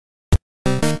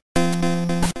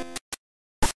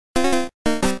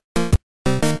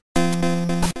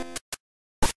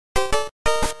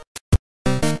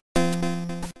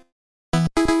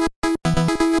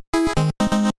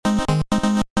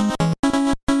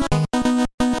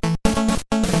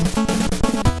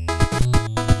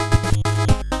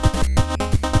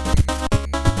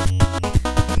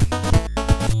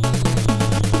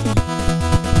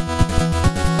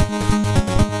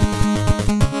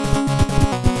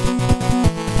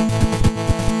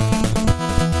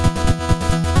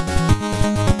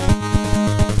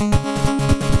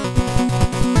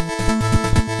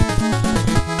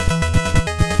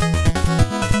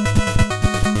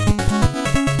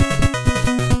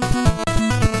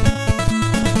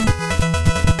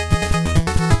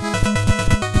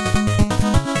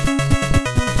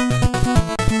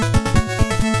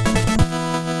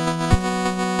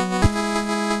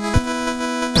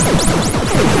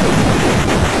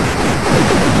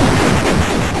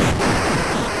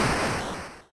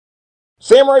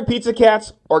Samurai Pizza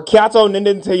Cats, or Kato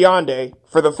Ninden Teyande,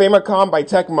 for the Famicom by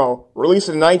Tecmo, released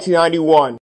in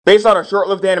 1991. Based on a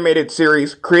short-lived animated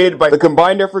series created by the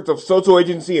combined efforts of Soto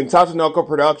Agency and Tatsunoko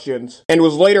Productions, and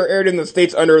was later aired in the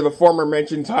States under the former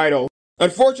mentioned title.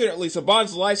 Unfortunately,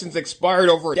 Saban's license expired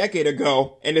over a decade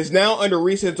ago, and is now under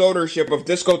recent ownership of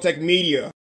Discotech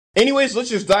Media. Anyways, let's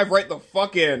just dive right the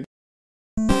fuck in.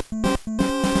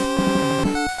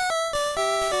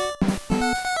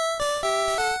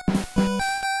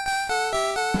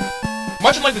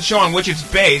 Much like the show on which it's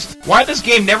based, why this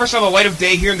game never saw the light of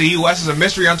day here in the US is a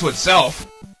mystery unto itself.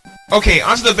 Okay,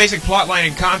 onto the basic plotline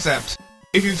and concept.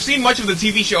 If you've seen much of the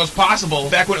TV show as possible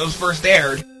back when it was first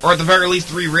aired, or at the very least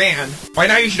reran, by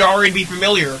now you should already be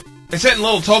familiar. It's set in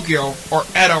Little Tokyo, or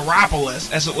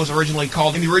Edorapolis, as it was originally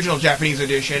called in the original Japanese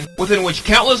edition, within which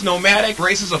countless nomadic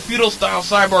races of feudal-style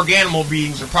cyborg animal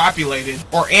beings are populated,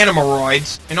 or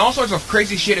animoroids, and all sorts of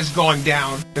crazy shit is going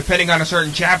down, depending on a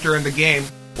certain chapter in the game,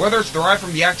 whether it's derived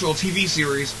from the actual TV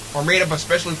series, or made up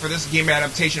especially for this game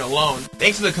adaptation alone,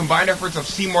 thanks to the combined efforts of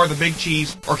Seymour the Big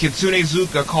Cheese, or Kitsune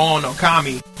Zuka Koon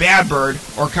Okami, Bad Bird,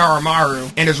 or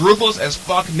Karamaru, and his ruthless as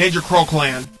fuck Ninja Crow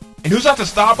Clan. And who's out to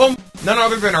stop him? None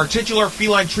other than our titular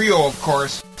feline trio, of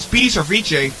course, Speedy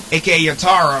Cerviche, aka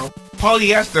Yataro,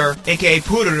 Polyester, aka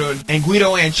Pururun, and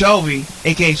Guido Anchovy,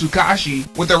 aka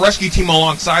Tsukashi, with their rescue team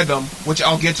alongside them, which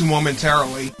I'll get to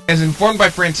momentarily, as informed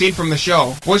by Francine from the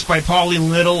show, voiced by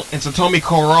Pauline Little and Satomi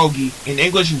Korogi, in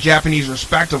English and Japanese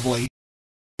respectively.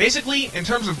 Basically, in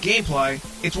terms of gameplay,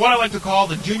 it's what I like to call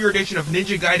the junior edition of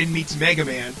Ninja Gaiden meets Mega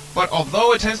Man, but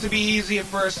although it tends to be easy at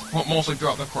first, well, mostly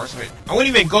throughout the course of it, I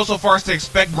wouldn't even go so far as to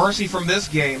expect mercy from this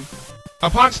game.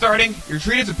 Upon starting, you're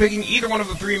treated to picking either one of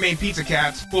the three main pizza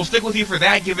cats, who will stick with you for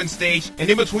that given stage, and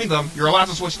in between them, you're allowed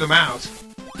to switch them out.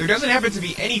 There doesn't happen to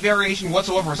be any variation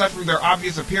whatsoever aside from their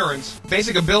obvious appearance,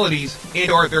 basic abilities,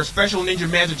 and/or their special ninja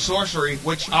magic sorcery,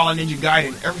 which, a la Ninja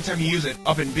Gaiden, every time you use it,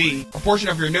 up in B, a portion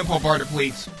of your Ninpo bar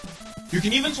depletes. You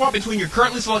can even swap between your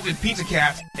currently selected pizza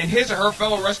cat and his or her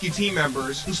fellow rescue team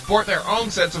members, who sport their own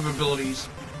sets of abilities.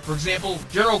 For example,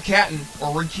 General Katten,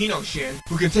 or Rikino Shin,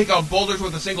 who can take out boulders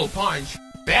with a single punch,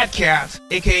 Bad Cat,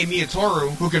 aka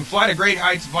Miyatoru, who can fly to great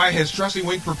heights via his trusty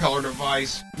wing propeller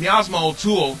device, Miasma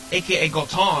O'Toole, aka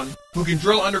Goton, who can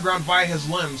drill underground via his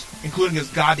limbs, including his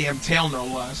goddamn tail no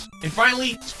less. And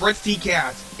finally, Spritz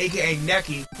T-Cat, aka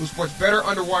Neki, who sports better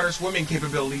underwater swimming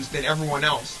capabilities than everyone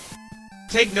else.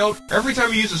 Take note, every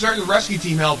time you use a certain rescue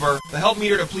team helper, the help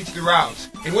meter depletes throughout,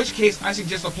 in which case I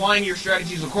suggest applying your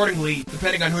strategies accordingly,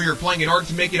 depending on who you're playing in order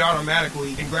to make it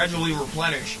automatically and gradually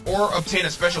replenish, or obtain a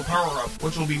special power-up,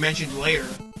 which will be mentioned later.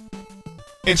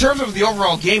 In terms of the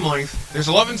overall game length, there's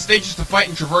 11 stages to fight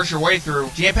and traverse your way through,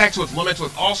 jam-packed with limits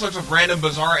with all sorts of random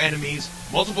bizarre enemies,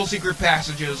 multiple secret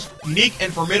passages, unique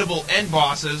and formidable end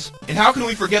bosses, and how can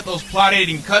we forget those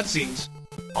plot-aiding cutscenes?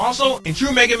 Also, in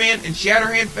true Mega Man and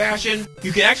Shatterhand fashion,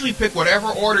 you can actually pick whatever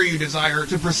order you desire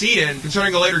to proceed in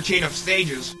concerning a later chain of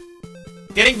stages.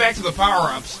 Getting back to the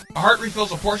power-ups, a heart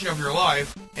refills a portion of your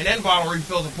life, an end bottle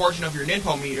refills a portion of your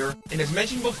Ninpo meter, and as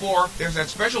mentioned before, there's that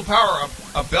special power-up,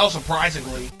 a bell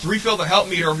surprisingly, to refill the health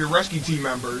meter of your rescue team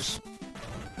members.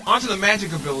 Onto the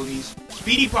magic abilities.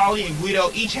 Speedy, Polly, and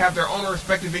Guido each have their own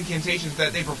respective incantations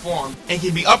that they perform, and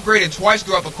can be upgraded twice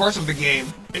throughout the course of the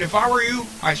game. And if I were you,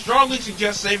 I strongly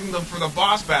suggest saving them for the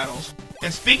boss battles.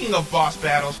 And speaking of boss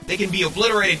battles, they can be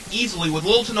obliterated easily with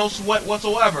little to no sweat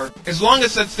whatsoever, as long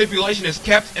as said stipulation is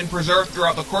kept and preserved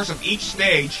throughout the course of each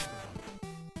stage.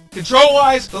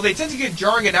 Control-wise, though they tend to get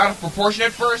jarring and out of proportion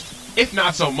at first, if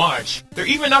not so much. They're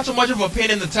even not so much of a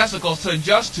pain in the testicles to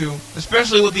adjust to,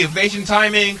 especially with the evasion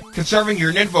timing, conserving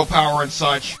your Ninpo power and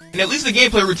such. And at least the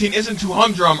gameplay routine isn't too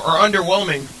humdrum or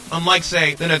underwhelming, unlike,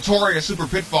 say, the notorious Super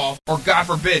Pitfall, or God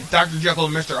forbid, Dr. Jekyll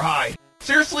and Mr. Hyde.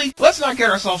 Seriously, let's not get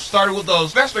ourselves started with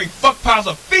those festering fuck piles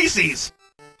of feces!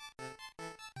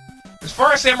 As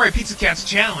far as Samurai Pizza Cat's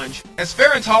challenge, as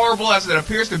fair and tolerable as it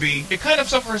appears to be, it kind of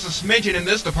suffers a smidgen in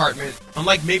this department,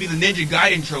 unlike maybe the Ninja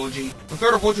Gaiden trilogy, the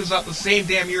third of which was out the same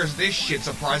damn year as this shit,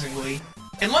 surprisingly.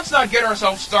 And let's not get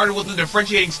ourselves started with the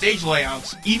differentiating stage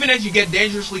layouts, even as you get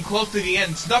dangerously close to the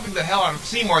end, snuffing the hell out of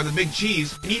Seymour the Big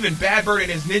Cheese, and even Bad Bird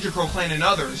and his Ninja Crow Clan and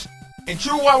others. In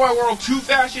true YY World 2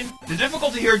 fashion, the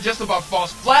difficulty here just about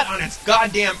falls flat on its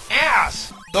goddamn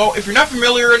ass! Though, if you're not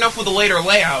familiar enough with the later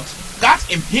layouts, Gott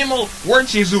im Himmel, word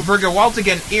sie zu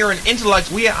vergewaltigen ihren Intellekt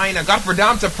wie eine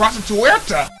gottverdammte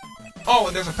Prostituierte! Oh,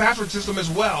 and there's a password system as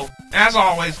well. As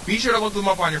always, be sure to look them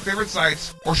up on your favorite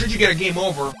sites, or should you get a game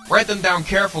over, write them down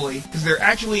carefully, because they're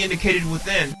actually indicated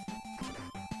within.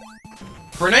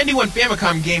 For a 91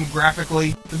 Famicom game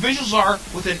graphically, the visuals are,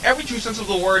 within every true sense of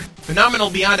the word, phenomenal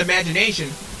beyond imagination,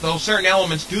 though certain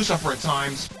elements do suffer at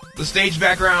times. The stage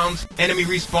backgrounds, enemy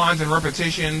respawns and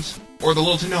repetitions, or the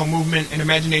little to no movement and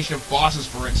imagination of bosses,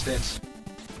 for instance.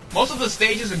 Most of the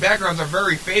stages and backgrounds are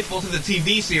very faithful to the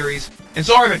TV series, and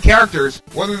so are the characters,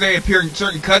 whether they appear in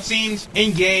certain cutscenes,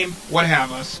 in-game, what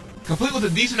have us. Complete with a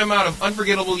decent amount of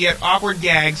unforgettable yet awkward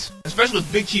gags, especially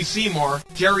with Big Chief Seymour,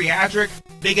 Geriatric,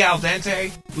 Big Al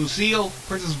Dente, Lucille,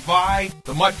 Princess Vi,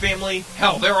 the Mutt family,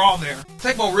 hell, they're all there.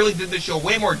 Tecmo really did this show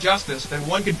way more justice than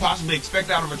one could possibly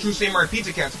expect out of a true Samurai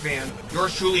Pizza Cats fan,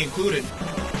 yours truly included.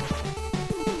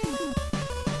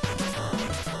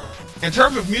 In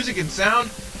terms of music and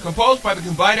sound, composed by the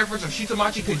combined efforts of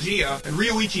Shitamachi Kajiya and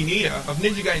Ryuichi Nitta of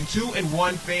Ninja Gaiden 2 and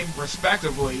 1 fame,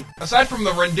 respectively. Aside from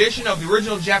the rendition of the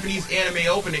original Japanese anime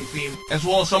opening theme, as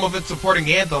well as some of its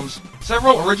supporting anthems,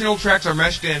 several original tracks are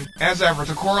meshed in, as ever,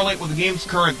 to correlate with the game's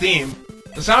current theme.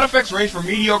 The sound effects range from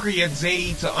mediocre yet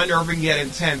zany to unnerving yet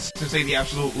intense, to say the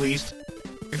absolute least.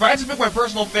 If I had to pick my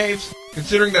personal faves,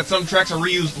 considering that some tracks are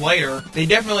reused later, they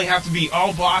definitely have to be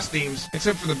all boss themes,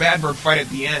 except for the Bad Bird fight at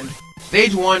the end.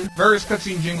 Stage 1, various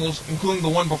cutscene jingles, including the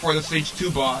one before the Stage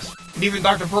 2 boss, and even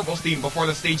Dr. Purple's theme before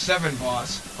the Stage 7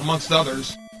 boss, amongst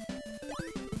others.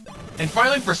 And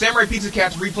finally, for Samurai Pizza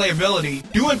Cat's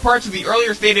replayability, due in part to the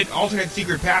earlier stated alternate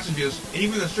secret passages, and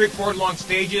even the straightforward long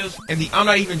stages, and the I'm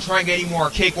not even trying anymore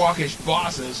cakewalkish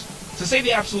bosses, to say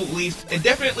the absolute least, it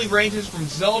definitely ranges from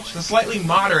zilch to slightly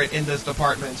moderate in this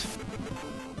department.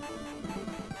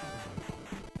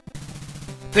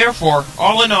 Therefore,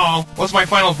 all in all, what's my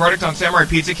final verdict on Samurai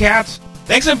Pizza Cats?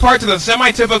 Thanks in part to the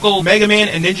semi-typical Mega Man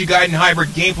and Ninja Gaiden hybrid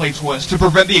gameplay twist to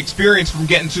prevent the experience from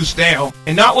getting too stale,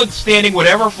 and notwithstanding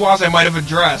whatever flaws I might have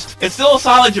addressed, it's still a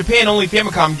solid Japan-only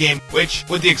Famicom game, which,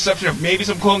 with the exception of maybe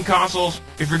some clone consoles,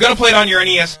 if you're gonna play it on your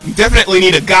NES, you definitely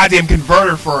need a goddamn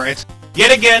converter for it.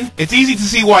 Yet again, it's easy to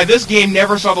see why this game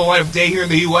never saw the light of day here in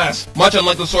the US, much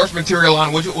unlike the source material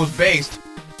on which it was based.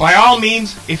 By all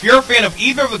means, if you're a fan of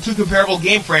either of the two comparable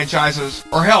game franchises,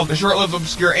 or hell, the short-lived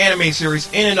obscure anime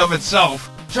series in and of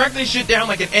itself, track this shit down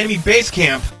like an enemy base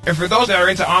camp. And for those that are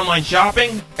into online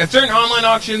shopping, at certain online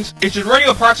auctions, it should run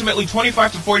you approximately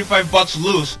 25 to 45 bucks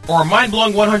loose, or a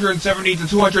mind-blowing 170 to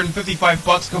 255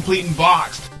 bucks complete and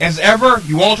boxed. As ever,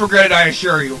 you won't regret it, I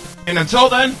assure you. And until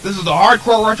then, this is the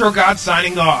Hardcore Retro God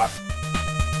signing off.